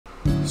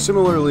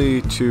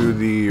Similarly to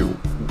the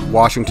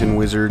Washington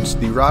Wizards,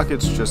 the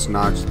Rockets just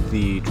knocked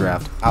the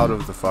draft out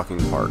of the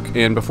fucking park.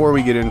 And before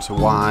we get into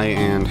why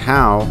and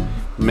how,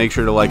 make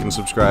sure to like and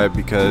subscribe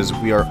because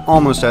we are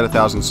almost at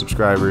 1,000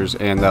 subscribers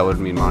and that would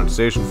mean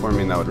monetization for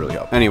me and that would really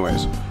help.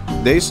 Anyways,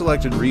 they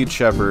selected Reed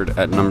Sheppard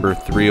at number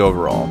 3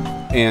 overall.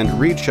 And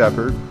Reed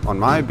Sheppard, on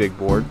my big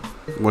board,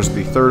 was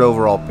the 3rd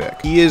overall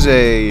pick. He is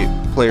a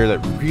player that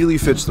really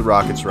fits the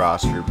Rockets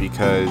roster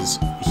because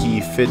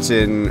he fits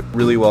in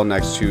really well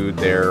next to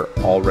their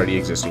already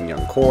existing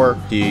young core.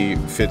 He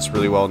fits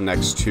really well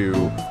next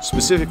to,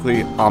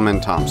 specifically, Amen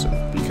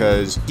Thompson,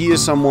 because he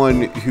is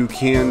someone who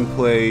can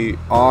play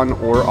on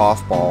or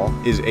off ball,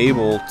 is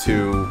able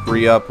to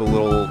free up a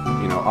little,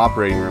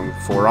 operating room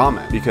for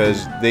Amen,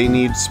 because they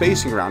need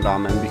spacing around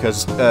Amen,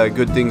 because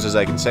good things as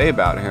I can say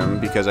about him,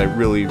 because I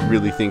really,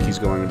 really think he's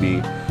going to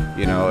be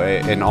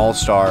an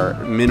all-star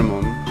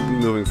minimum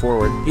moving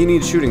forward. He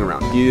needs shooting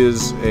around. He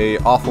is a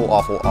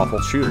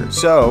awful shooter.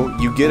 So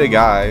you get a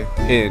guy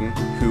in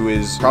who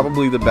is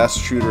probably the best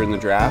shooter in the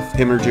draft,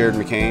 him or Jared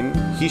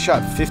McCain. He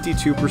shot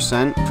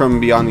 52%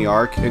 from beyond the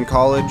arc in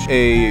college,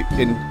 a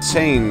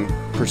insane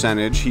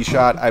percentage. He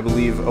shot, I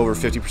believe, over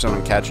 50%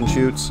 on catch and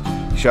shoots.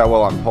 He shot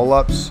well on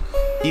pull-ups.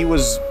 He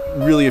was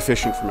really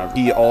efficient from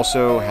everything. He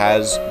also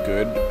has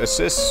good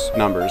assist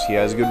numbers. He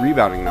has good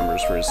rebounding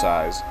numbers for his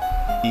size.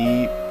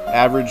 He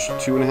averaged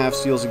 2.5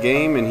 steals a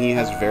game, and he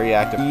has very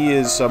active. He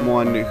is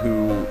someone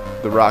who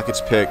the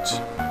Rockets picked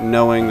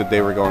knowing that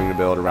they were going to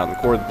build around the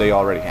core that they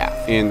already have.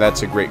 And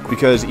that's a great,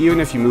 because even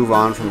if you move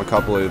on from a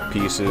couple of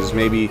pieces,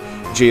 maybe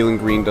Jalen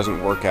Green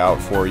doesn't work out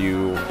for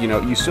you,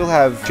 you still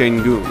have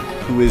Sengun,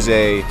 who is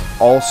a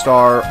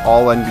all-star,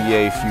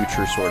 all-NBA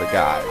future sort of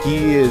guy.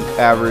 He is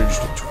averaged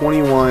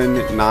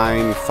 21,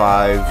 9,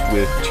 5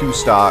 with 2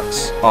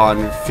 stocks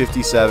on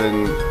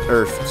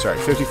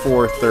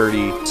 54,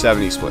 30,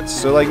 70 splits.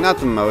 So not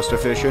the most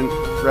efficient,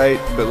 right?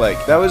 But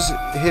that was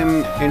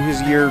him in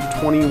his year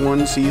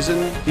 21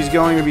 season. He's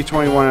going to be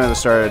 21 at the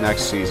start of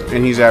next season,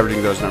 and he's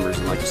averaging those numbers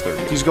in his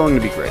 30s. He's going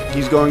to be great.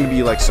 He's going to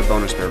be like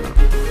Sabonis bare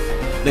minimum.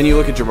 Then you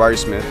look at Jabari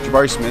Smith.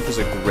 Jabari Smith is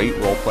a great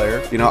role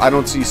player. I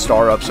don't see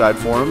star upside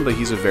for him, but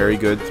he's a very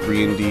good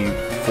 3-and-D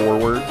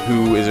forward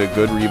who is a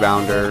good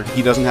rebounder.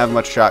 He doesn't have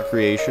much shot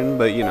creation,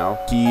 but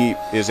he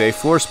is a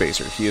floor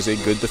spacer. He is a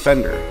good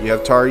defender. You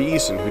have Tari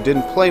Eason, who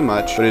didn't play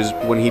much, but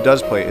when he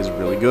does play is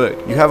really good.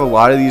 You have a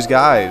lot of these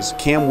guys.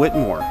 Cam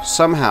Whitmore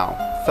somehow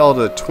fell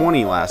to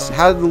 20 last.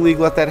 How did the league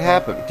let that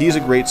happen? He's a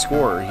great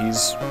scorer.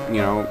 He's,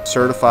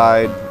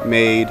 certified,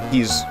 made.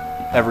 He's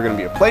ever going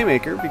to be a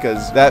playmaker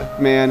because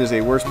that man is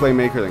a worse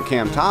playmaker than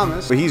Cam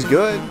Thomas, but he's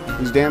good.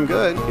 He's damn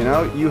good.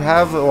 You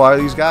have a lot of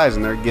these guys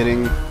and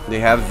they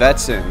have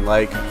vets in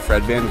like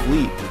Fred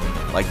VanVleet,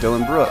 like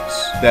Dylan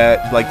Brooks,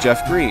 like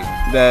Jeff Green,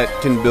 that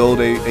can build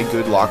a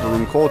good locker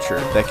room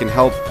culture, that can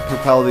help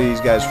propel these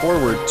guys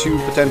forward to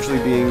potentially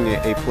being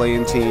a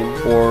play-in team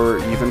or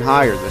even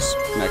higher this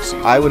next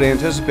season. I would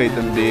anticipate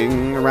them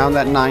being around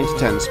that 9 to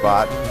 10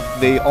 spot.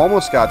 They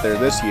almost got there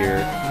this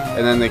year,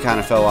 and then they kind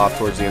of fell off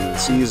towards the end of the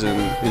season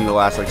in the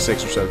last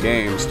 6 or so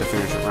games to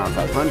finish around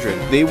 500.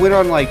 They went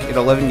on an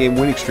 11-game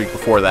winning streak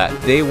before that.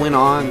 They went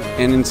on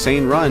an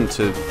insane run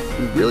to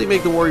really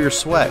make the Warriors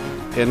sweat,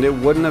 and it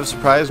wouldn't have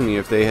surprised me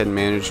if they had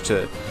managed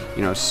to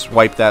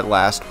swipe that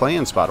last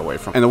play-in spot away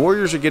from them. And the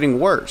Warriors are getting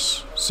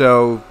worse.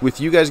 So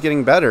with you guys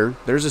getting better,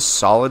 there's a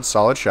solid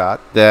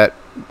shot that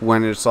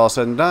when it's all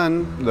said and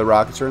done, the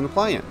Rockets are in the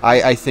play-in.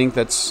 I think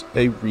that's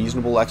a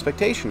reasonable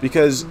expectation,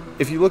 because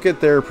if you look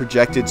at their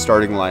projected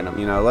starting lineup,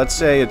 let's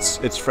say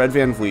it's Fred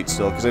VanVleet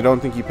still, because I don't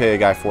think you pay a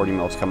guy $40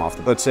 million to come off.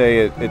 Let's say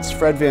it's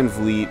Fred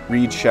VanVleet,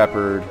 Reed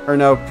Sheppard, or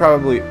no,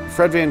 probably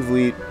Fred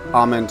VanVleet,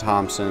 Amen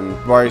Thompson,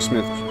 Jabari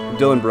Smith,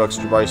 Dylan Brooks,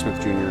 Jabari Smith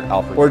Jr.,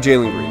 Alfred, or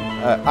Jalen Green.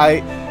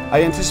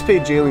 I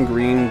anticipate Jalen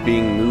Green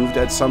being moved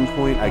at some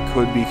point. I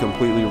could be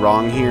completely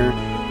wrong here,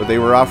 but they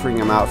were offering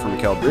him out for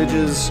Mikal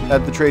Bridges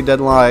at the trade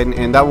deadline,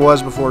 and that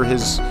was before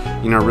his,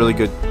 really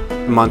good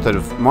month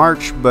of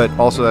March, but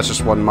also that's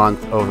just 1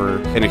 month over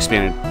an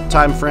expanded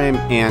time frame,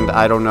 and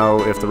I don't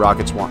know if the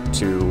Rockets want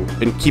to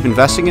keep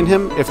investing in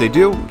him. If they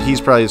do,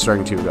 he's probably the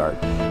starting 2 guard.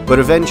 But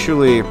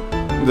eventually,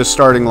 the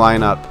starting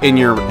lineup in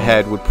your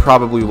head would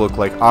probably look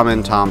like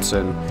Amen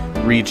Thompson,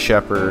 Reed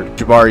Sheppard,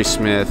 Jabari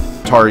Smith,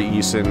 Tari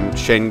Eason,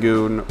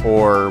 Sengun,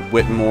 or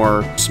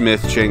Whitmore,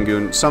 Smith,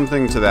 Sengun,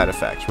 something to that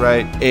effect,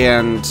 right?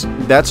 And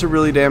that's a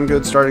really damn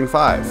good starting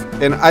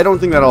 5. And I don't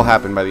think that'll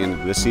happen by the end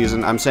of this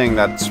season. I'm saying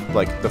that's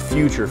the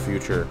future,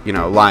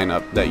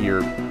 lineup that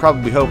you're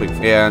probably hoping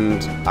for.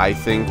 And I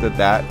think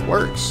that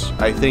works.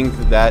 I think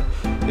that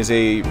is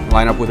a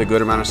lineup with a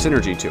good amount of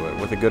synergy to it,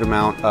 with a good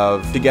amount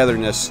of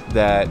togetherness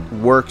that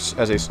works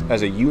as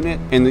a unit,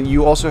 and then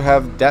you also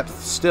have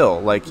depth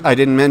still. I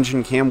didn't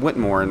mention Cam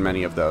Whitmore in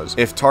many of those.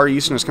 If Tari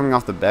Eason is coming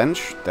off the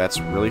bench, that's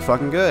really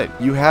fucking good.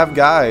 You have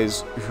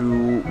guys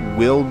who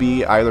will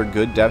be either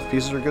good depth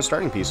pieces or good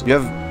starting pieces. You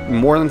have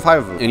more than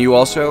 5 of them, and you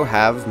also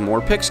have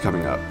more picks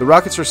coming up. The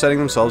Rockets are setting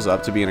themselves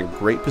up to be in a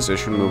great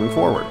position moving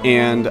forward,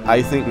 and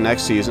I think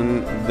next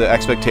season the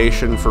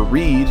expectation for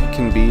Reed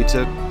can be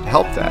to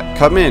help that.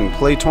 Come in,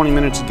 play 20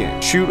 minutes a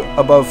game, shoot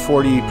above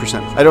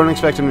 40%. I don't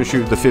expect him to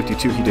shoot the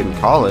 52 he did in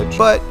college,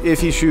 but if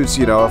he shoots,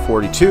 you know, a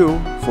 42,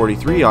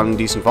 43 on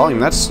decent volume,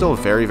 that's still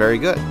very, very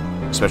good,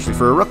 especially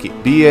for a rookie.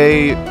 Be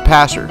a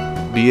passer,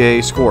 be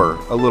a scorer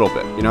a little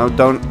bit. You know,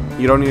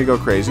 you don't need to go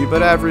crazy,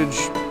 but average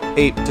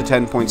 8 to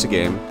 10 points a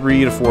game,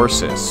 3 to 4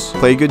 assists,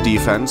 play good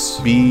defense,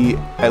 be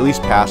at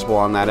least passable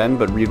on that end,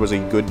 but Reed was a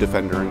good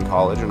defender in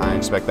college, and I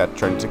expect that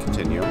trend to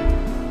continue.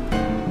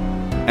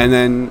 And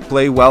then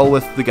play well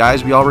with the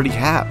guys we already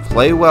have.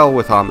 Play well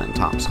with Amen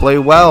Thompson. Play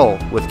well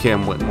with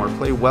Cam Whitmore.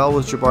 Play well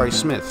with Jabari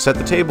Smith. Set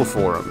the table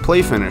for him.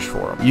 Play finish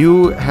for him.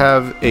 You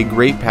have a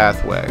great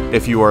pathway,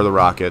 if you are the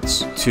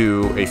Rockets,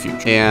 to a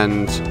future.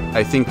 And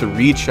I think the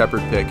Reed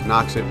Sheppard pick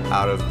knocks it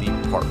out of the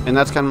park. And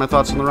that's kind of my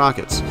thoughts on the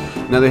Rockets.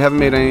 Now, they haven't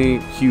made any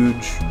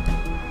huge,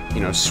 you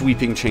know,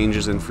 sweeping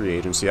changes in free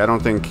agency. I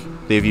don't think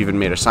they've even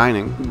made a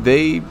signing.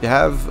 They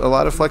have a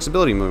lot of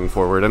flexibility moving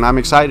forward, and I'm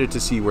excited to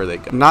see where they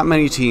go. Not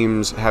many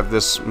teams have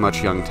this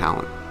much young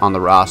talent on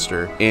the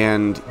roster,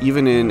 and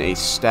even in a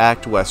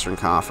stacked Western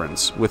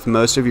Conference, with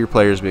most of your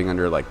players being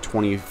under like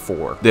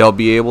 24, they'll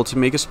be able to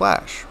make a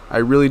splash. I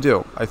really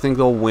do. I think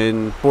they'll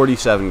win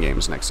 47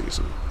 games next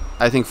season.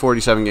 I think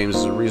 47 games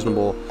is a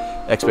reasonable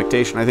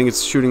expectation. I think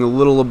it's shooting a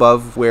little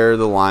above where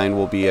the line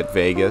will be at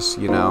Vegas,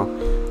 you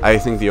know. I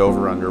think the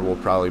over-under will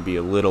probably be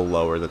a little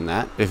lower than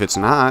that. If it's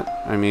not,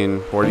 I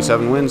mean,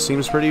 47 wins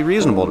seems pretty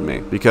reasonable to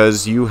me,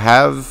 because you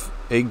have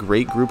a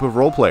great group of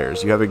role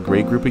players. You have a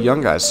great group of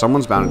young guys.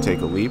 Someone's bound to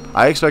take a leap.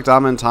 I expect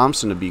Amen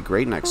Thompson to be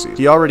great next season.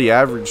 He already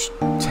averaged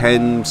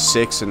 10,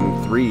 6,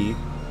 and 3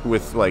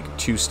 with like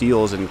 2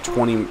 steals and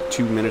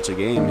 22 minutes a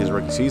game his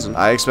rookie season.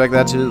 I expect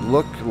that to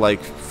look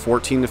like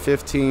 14 to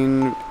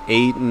 15,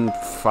 8 and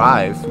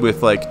 5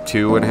 with like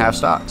 2.5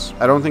 stocks.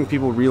 I don't think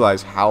people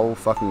realize how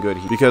fucking good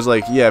because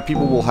like, yeah,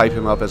 people will hype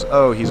him up as,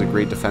 oh, he's a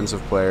great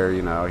defensive player,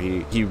 you know,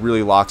 he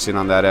really locks in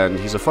on that end.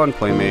 He's a fun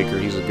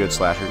playmaker, he's a good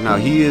slasher. No,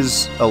 he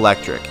is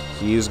electric.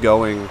 He is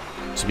going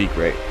to be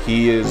great.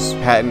 He is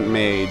patent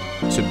made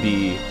to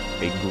be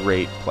a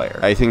great player.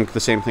 I think the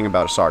same thing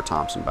about Asar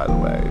Thompson, by the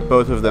way.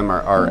 Both of them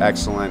are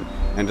excellent,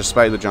 and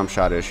despite the jump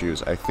shot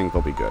issues, I think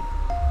they'll be good.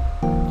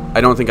 I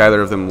don't think either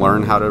of them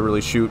learn how to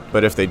really shoot,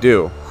 but if they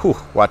do, whew,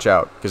 watch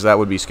out, because that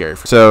would be scary.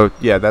 So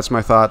yeah, that's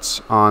my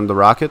thoughts on the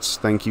Rockets.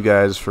 Thank you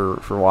guys for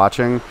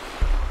watching.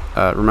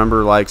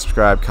 Remember, like,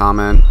 subscribe,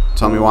 comment,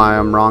 tell me why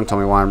I'm wrong, tell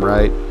me why I'm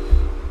right.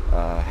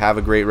 Have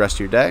a great rest of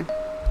your day.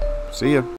 See ya.